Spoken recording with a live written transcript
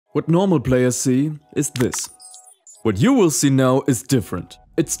What normal players see is this. What you will see now is different.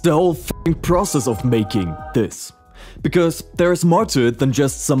 It's the whole f***ing process of making this. Because there is more to it than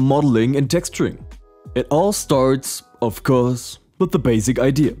just some modeling and texturing. It all starts, of course, with the basic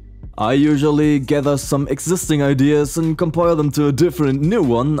idea. I usually gather some existing ideas and compile them to a different new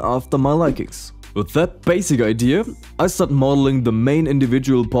one after my likings. With that basic idea, I start modeling the main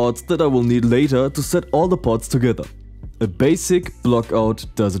individual parts that I will need later to set all the parts together. A basic blockout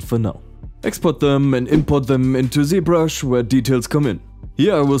does it for now. Export them and import them into ZBrush where details come in.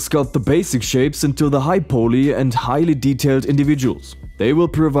 Here I will sculpt the basic shapes into the high poly and highly detailed individuals. They will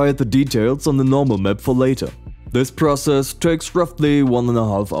provide the details on the normal map for later. This process takes roughly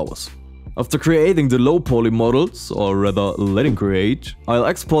 1.5 hours. After creating the low poly models, or rather letting create, I'll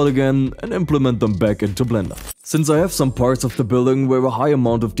export again and implement them back into Blender. Since I have some parts of the building where a high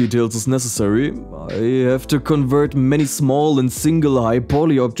amount of details is necessary, I have to convert many small and single high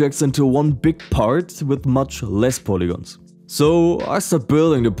poly objects into one big part with much less polygons. So I start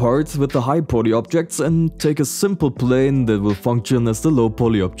building the parts with the high poly objects and take a simple plane that will function as the low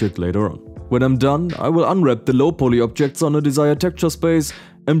poly object later on. When I'm done, I will unwrap the low poly objects on a desired texture space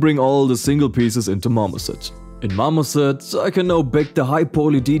and bring all the single pieces into Marmoset. In Marmoset, I can now bake the high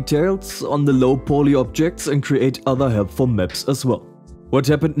poly details on the low poly objects and create other helpful maps as well. What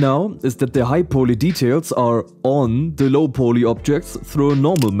happened now is that the high poly details are on the low poly objects through a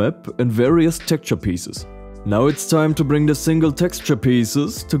normal map and various texture pieces. Now it's time to bring the single texture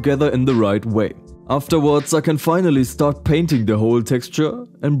pieces together in the right way. Afterwards, I can finally start painting the whole texture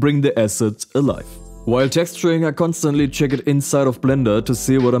and bring the asset alive. While texturing, I constantly check it inside of Blender to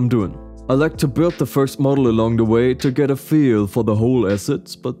see what I'm doing. I like to build the first model along the way to get a feel for the whole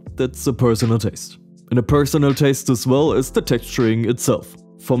asset, but that's a personal taste. And a personal taste as well is the texturing itself.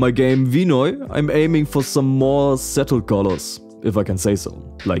 For my game VENOY, I'm aiming for some more settled colors, if I can say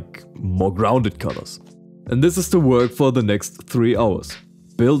so, like more grounded colors. And this is the work for the next 3 hours,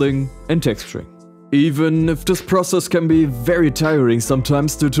 building and texturing. Even if this process can be very tiring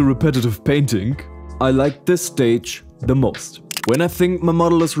sometimes due to repetitive painting, I like this stage the most. When I think my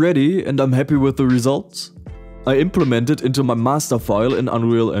model is ready and I'm happy with the results, I implement it into my master file in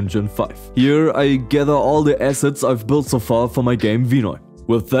Unreal Engine 5. Here I gather all the assets I've built so far for my game VENOY.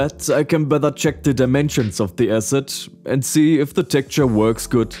 With that, I can better check the dimensions of the asset and see if the texture works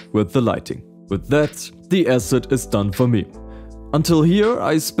good with the lighting. With that, the asset is done for me. Until here,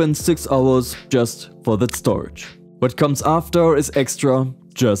 I spend 6 hours just for that storage. What comes after is extra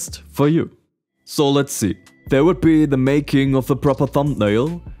just for you. So let's see. There would be the making of a proper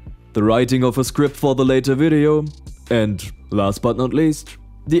thumbnail, the writing of a script for the later video, and last but not least,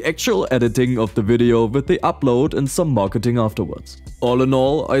 the actual editing of the video with the upload and some marketing afterwards. All in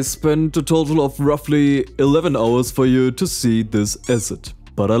all, I spent a total of roughly 11 hours for you to see this asset.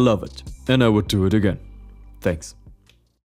 But I love it, and I would do it again. Thanks.